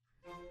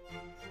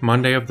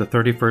Monday of the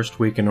 31st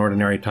week in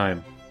Ordinary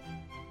Time.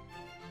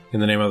 In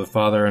the name of the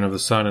Father, and of the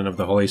Son, and of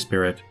the Holy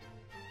Spirit.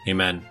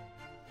 Amen.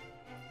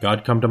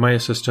 God, come to my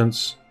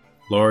assistance.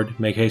 Lord,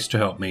 make haste to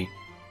help me.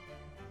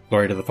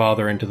 Glory to the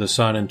Father, and to the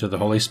Son, and to the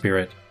Holy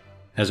Spirit,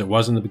 as it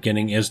was in the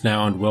beginning, is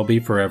now, and will be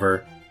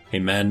forever.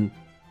 Amen.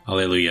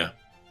 Alleluia.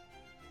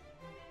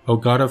 O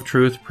God of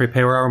truth,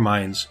 prepare our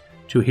minds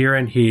to hear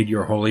and heed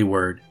your holy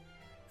word.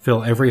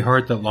 Fill every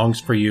heart that longs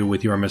for you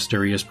with your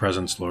mysterious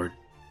presence, Lord.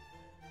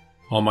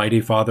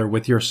 Almighty Father,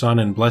 with your Son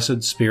and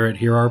blessed Spirit,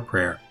 hear our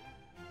prayer.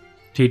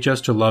 Teach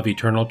us to love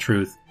eternal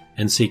truth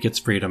and seek its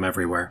freedom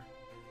everywhere.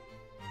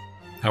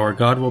 Our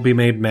God will be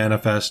made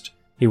manifest.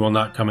 He will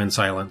not come in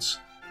silence.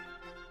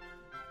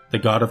 The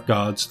God of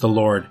gods, the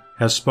Lord,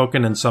 has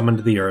spoken and summoned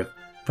the earth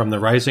from the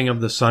rising of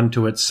the sun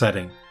to its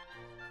setting.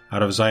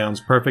 Out of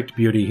Zion's perfect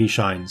beauty he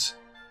shines.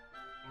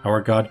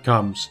 Our God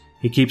comes.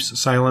 He keeps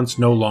silence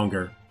no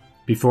longer.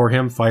 Before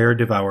him fire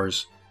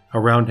devours.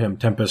 Around him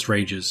tempest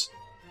rages.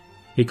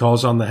 He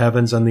calls on the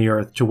heavens and the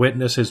earth to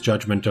witness his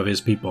judgment of his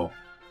people.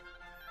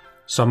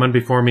 Summon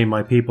before me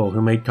my people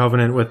who made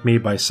covenant with me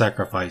by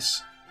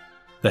sacrifice.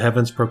 The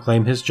heavens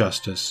proclaim his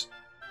justice,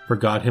 for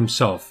God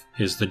himself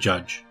is the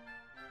judge.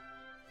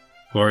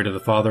 Glory to the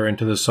Father, and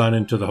to the Son,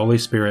 and to the Holy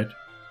Spirit,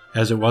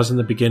 as it was in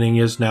the beginning,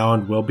 is now,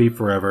 and will be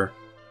forever.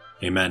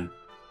 Amen.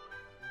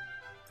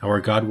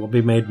 Our God will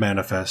be made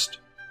manifest.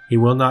 He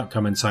will not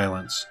come in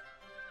silence.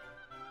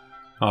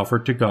 Offer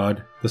to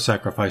God the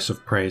sacrifice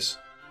of praise.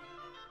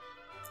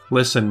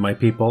 Listen, my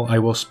people, I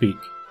will speak.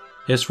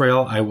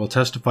 Israel, I will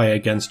testify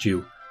against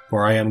you,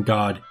 for I am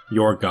God,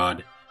 your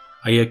God.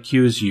 I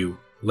accuse you,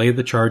 lay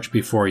the charge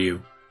before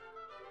you.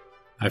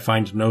 I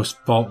find no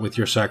fault with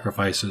your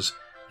sacrifices.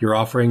 Your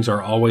offerings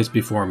are always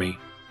before me.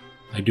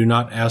 I do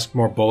not ask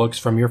more bullocks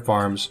from your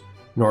farms,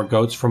 nor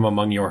goats from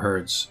among your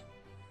herds.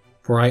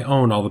 For I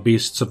own all the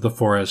beasts of the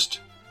forest,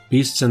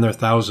 beasts in their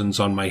thousands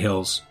on my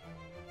hills.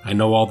 I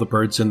know all the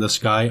birds in the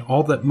sky,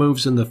 all that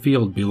moves in the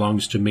field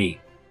belongs to me.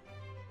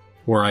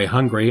 Were I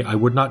hungry, I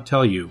would not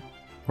tell you,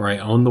 for I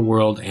own the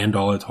world and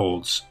all it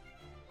holds.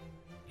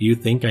 Do you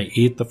think I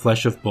eat the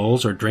flesh of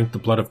bulls or drink the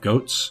blood of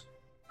goats?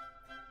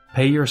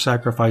 Pay your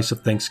sacrifice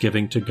of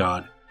thanksgiving to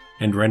God,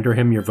 and render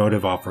him your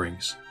votive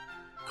offerings.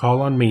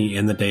 Call on me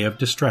in the day of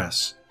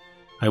distress.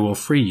 I will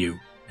free you,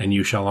 and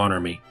you shall honor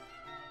me.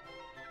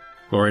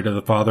 Glory to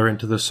the Father, and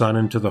to the Son,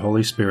 and to the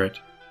Holy Spirit,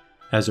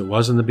 as it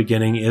was in the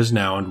beginning, is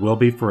now, and will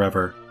be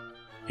forever.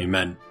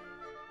 Amen.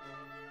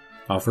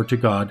 Offer to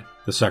God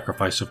the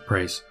sacrifice of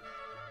praise.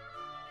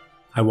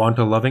 I want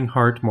a loving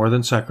heart more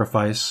than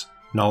sacrifice,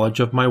 knowledge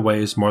of my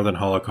ways more than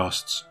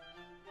holocausts.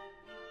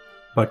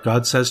 But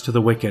God says to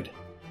the wicked,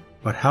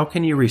 "But how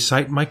can you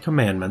recite my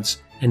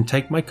commandments and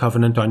take my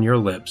covenant on your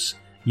lips,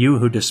 you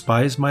who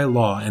despise my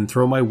law and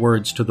throw my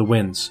words to the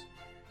winds?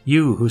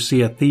 You who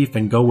see a thief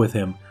and go with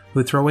him,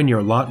 who throw in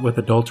your lot with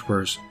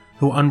adulterers,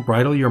 who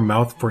unbridle your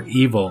mouth for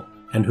evil,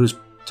 and whose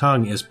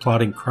tongue is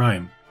plotting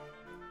crime?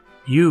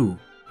 You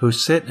who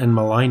sit and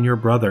malign your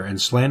brother and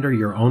slander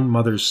your own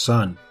mother's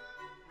son.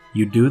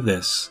 You do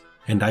this,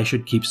 and I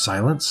should keep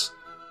silence?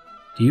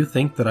 Do you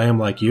think that I am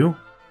like you?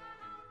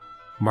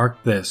 Mark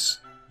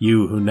this,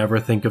 you who never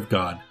think of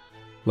God,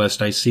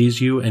 lest I seize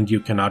you and you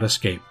cannot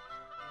escape.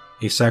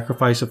 A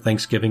sacrifice of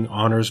thanksgiving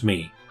honors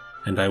me,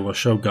 and I will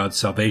show God's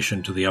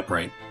salvation to the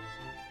upright."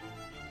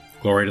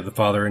 Glory to the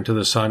Father, and to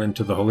the Son, and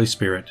to the Holy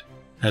Spirit,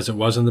 as it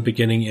was in the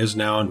beginning, is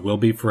now, and will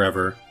be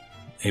forever.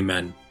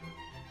 Amen.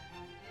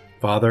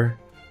 Father,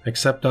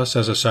 accept us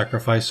as a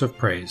sacrifice of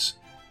praise,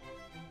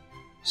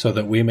 so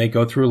that we may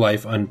go through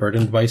life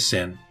unburdened by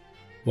sin,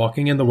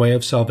 walking in the way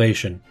of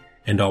salvation,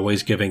 and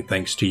always giving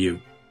thanks to you.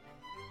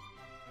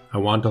 I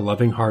want a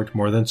loving heart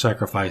more than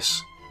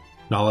sacrifice,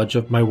 knowledge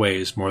of my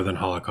ways more than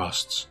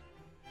holocausts.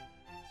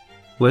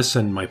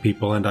 Listen, my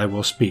people, and I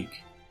will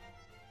speak.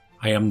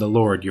 I am the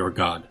Lord your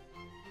God.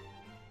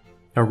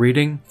 A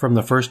reading from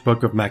the first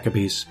book of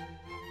Maccabees.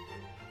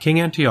 King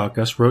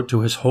Antiochus wrote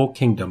to his whole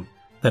kingdom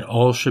that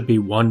all should be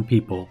one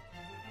people,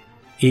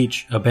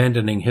 each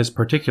abandoning his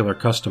particular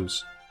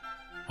customs.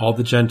 All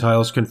the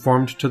Gentiles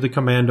conformed to the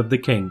command of the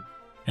king,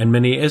 and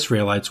many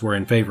Israelites were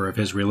in favor of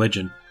his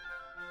religion.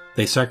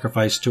 They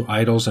sacrificed to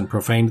idols and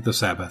profaned the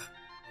Sabbath.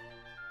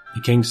 The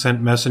king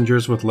sent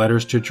messengers with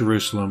letters to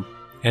Jerusalem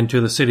and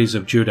to the cities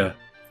of Judah,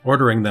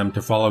 ordering them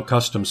to follow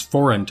customs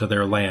foreign to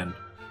their land,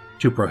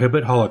 to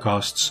prohibit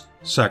holocausts,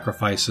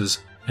 sacrifices,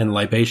 and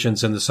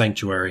libations in the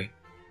sanctuary,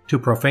 to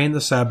profane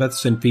the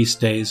Sabbaths and feast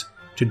days,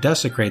 to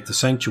desecrate the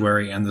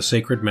sanctuary and the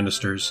sacred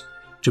ministers,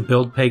 to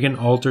build pagan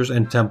altars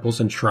and temples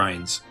and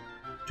shrines,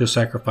 to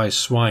sacrifice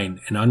swine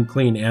and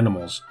unclean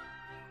animals,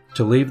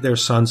 to leave their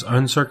sons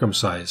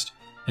uncircumcised,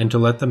 and to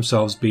let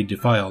themselves be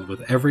defiled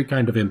with every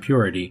kind of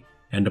impurity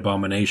and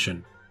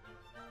abomination,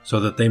 so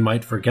that they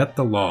might forget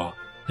the law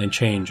and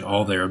change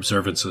all their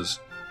observances.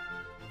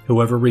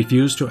 Whoever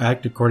refused to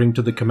act according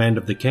to the command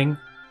of the king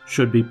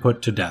should be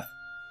put to death.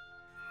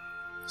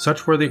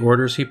 Such were the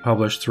orders he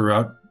published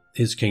throughout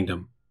his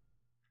kingdom.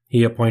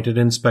 He appointed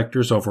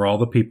inspectors over all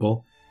the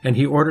people, and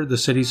he ordered the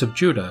cities of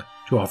Judah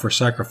to offer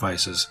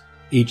sacrifices,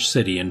 each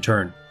city in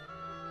turn.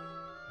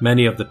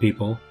 Many of the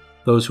people,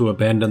 those who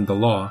abandoned the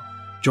law,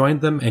 joined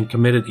them and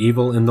committed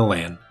evil in the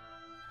land.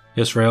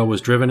 Israel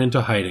was driven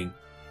into hiding,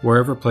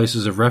 wherever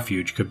places of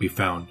refuge could be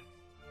found.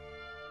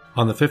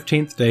 On the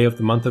 15th day of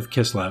the month of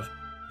Kislev,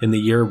 in the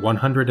year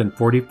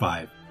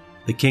 145,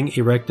 the king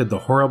erected the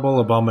horrible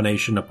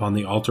abomination upon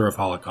the altar of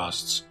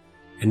holocausts,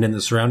 and in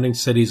the surrounding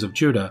cities of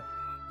Judah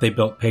they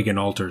built pagan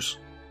altars.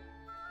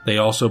 They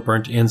also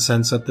burnt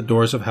incense at the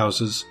doors of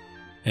houses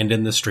and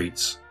in the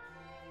streets.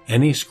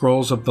 Any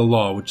scrolls of the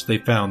law which they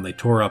found they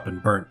tore up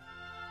and burnt.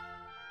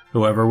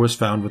 Whoever was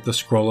found with the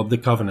scroll of the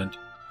covenant,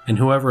 and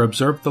whoever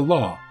observed the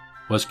law,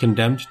 was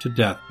condemned to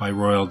death by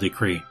royal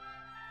decree.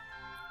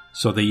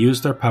 So they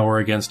used their power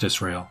against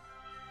Israel,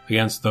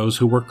 against those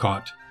who were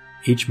caught,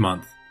 each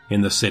month,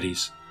 in the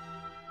cities.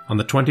 On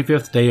the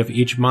 25th day of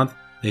each month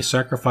they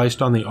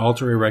sacrificed on the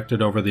altar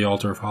erected over the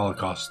altar of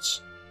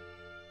holocausts.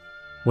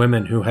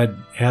 Women who had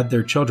had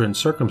their children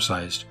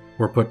circumcised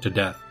were put to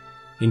death,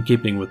 in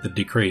keeping with the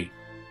decree.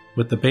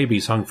 With the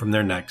babies hung from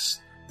their necks,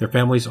 their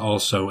families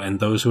also and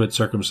those who had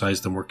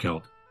circumcised them were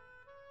killed.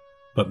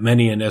 But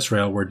many in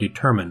Israel were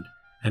determined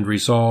and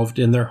resolved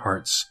in their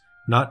hearts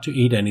not to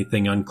eat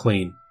anything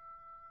unclean.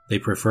 They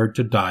preferred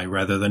to die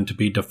rather than to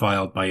be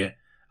defiled by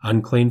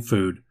unclean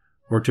food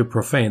or to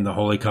profane the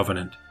holy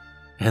covenant,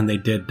 and they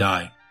did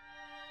die.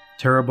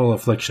 Terrible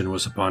affliction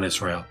was upon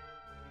Israel.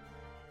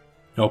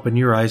 Open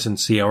your eyes and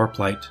see our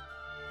plight.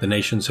 The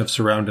nations have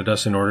surrounded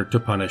us in order to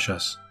punish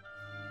us.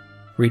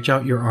 Reach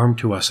out your arm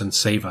to us and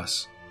save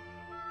us.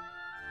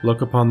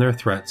 Look upon their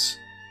threats,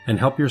 and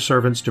help your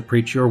servants to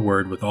preach your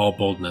word with all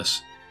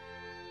boldness.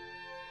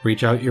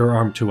 Reach out your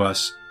arm to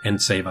us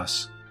and save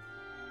us.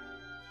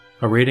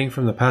 A reading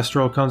from the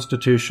Pastoral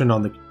Constitution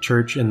on the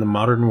Church in the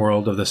Modern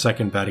World of the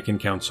Second Vatican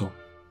Council.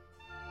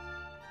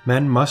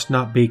 Men must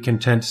not be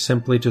content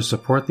simply to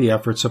support the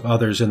efforts of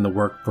others in the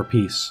work for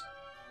peace.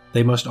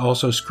 They must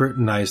also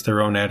scrutinize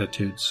their own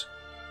attitudes.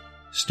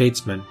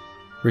 Statesmen,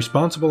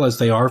 responsible as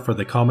they are for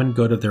the common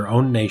good of their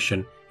own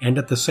nation and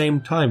at the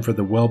same time for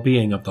the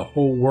well-being of the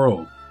whole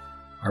world,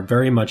 are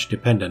very much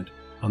dependent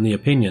on the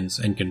opinions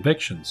and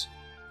convictions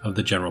of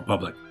the general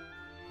public.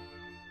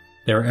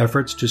 Their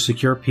efforts to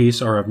secure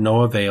peace are of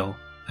no avail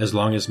as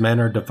long as men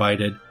are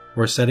divided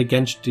or set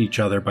against each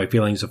other by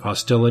feelings of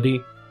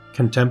hostility,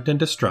 contempt and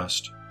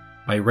distrust,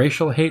 by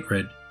racial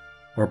hatred,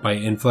 or by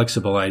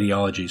inflexible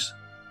ideologies.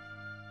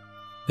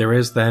 There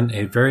is then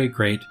a very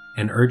great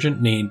and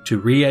urgent need to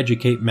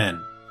re-educate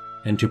men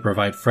and to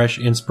provide fresh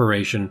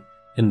inspiration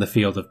in the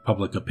field of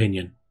public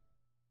opinion.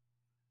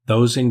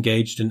 Those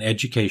engaged in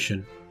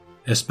education,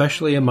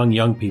 especially among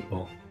young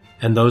people,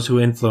 and those who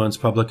influence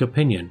public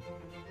opinion,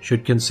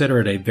 should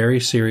consider it a very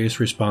serious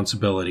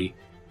responsibility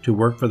to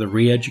work for the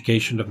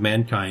re-education of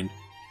mankind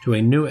to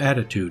a new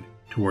attitude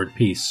toward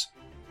peace.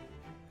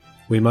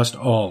 We must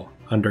all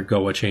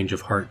undergo a change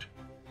of heart.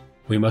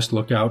 We must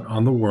look out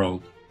on the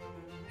world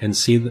and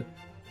see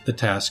the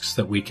tasks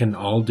that we can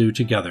all do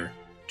together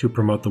to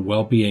promote the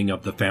well-being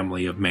of the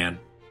family of man.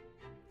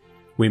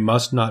 We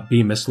must not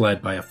be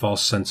misled by a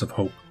false sense of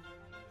hope.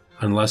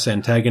 Unless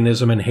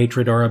antagonism and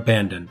hatred are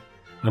abandoned,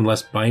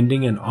 unless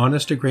binding and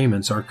honest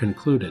agreements are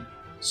concluded,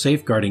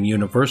 safeguarding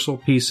universal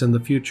peace in the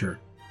future,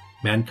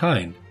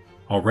 mankind,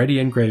 already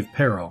in grave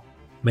peril,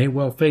 may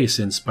well face,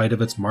 in spite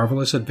of its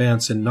marvelous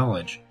advance in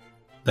knowledge,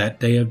 that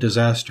day of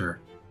disaster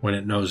when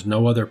it knows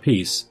no other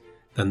peace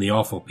than the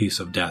awful peace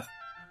of death.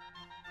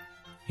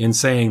 In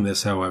saying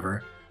this,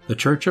 however, the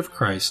Church of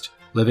Christ,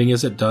 living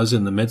as it does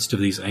in the midst of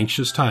these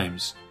anxious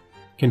times,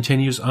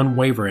 continues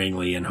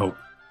unwaveringly in hope.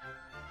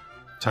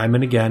 Time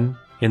and again,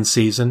 in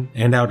season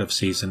and out of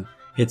season,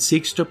 it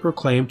seeks to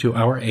proclaim to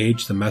our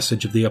age the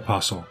message of the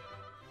Apostle.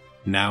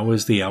 Now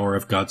is the hour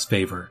of God's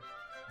favor,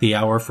 the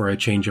hour for a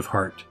change of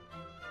heart.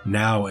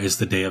 Now is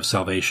the day of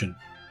salvation.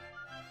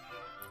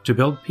 To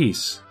build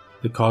peace,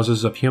 the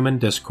causes of human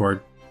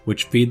discord,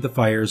 which feed the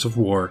fires of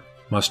war,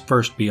 must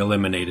first be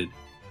eliminated,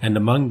 and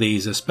among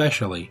these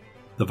especially,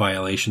 the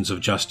violations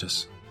of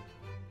justice.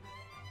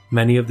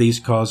 Many of these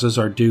causes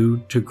are due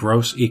to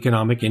gross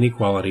economic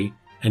inequality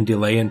and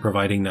delay in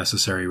providing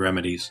necessary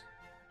remedies.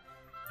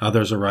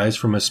 Others arise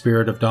from a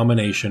spirit of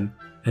domination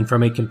and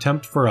from a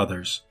contempt for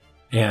others,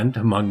 and,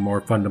 among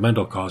more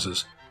fundamental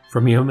causes,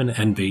 from human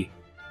envy,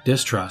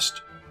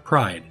 distrust,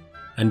 pride,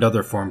 and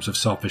other forms of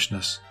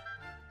selfishness.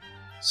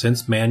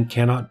 Since man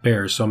cannot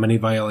bear so many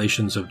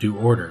violations of due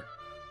order,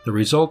 the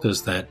result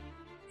is that,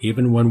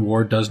 even when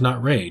war does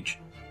not rage,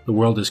 the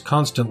world is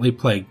constantly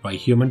plagued by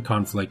human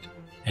conflict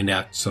and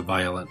acts of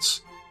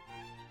violence.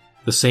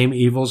 The same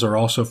evils are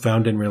also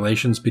found in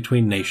relations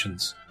between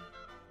nations.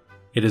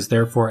 It is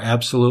therefore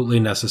absolutely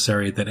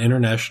necessary that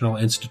international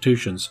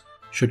institutions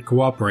should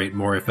cooperate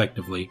more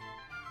effectively,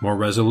 more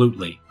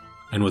resolutely,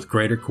 and with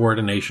greater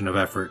coordination of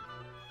effort,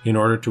 in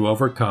order to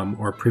overcome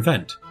or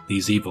prevent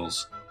these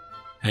evils,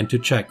 and to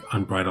check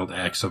unbridled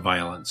acts of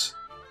violence.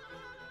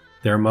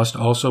 There must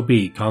also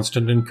be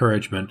constant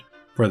encouragement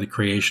for the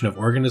creation of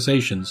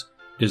organizations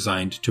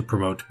designed to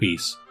promote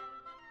peace.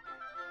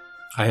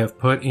 I have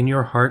put in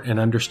your heart an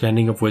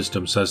understanding of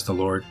wisdom, says the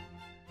Lord.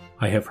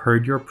 I have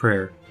heard your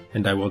prayer,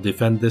 and I will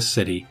defend this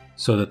city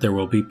so that there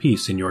will be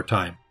peace in your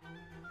time.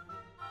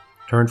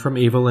 Turn from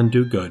evil and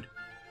do good.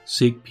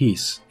 Seek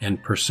peace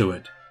and pursue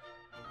it,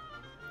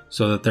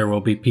 so that there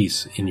will be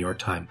peace in your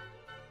time.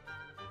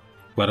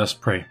 Let us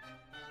pray.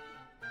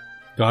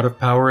 God of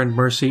power and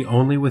mercy,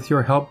 only with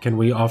your help can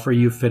we offer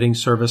you fitting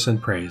service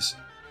and praise.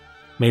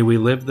 May we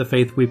live the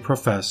faith we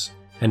profess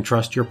and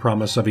trust your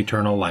promise of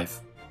eternal life.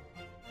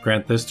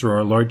 Grant this through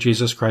our Lord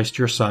Jesus Christ,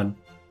 your Son,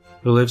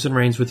 who lives and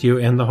reigns with you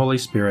and the Holy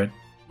Spirit,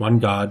 one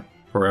God,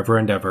 forever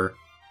and ever.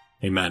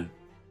 Amen.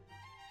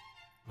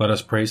 Let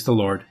us praise the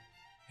Lord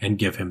and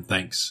give him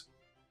thanks.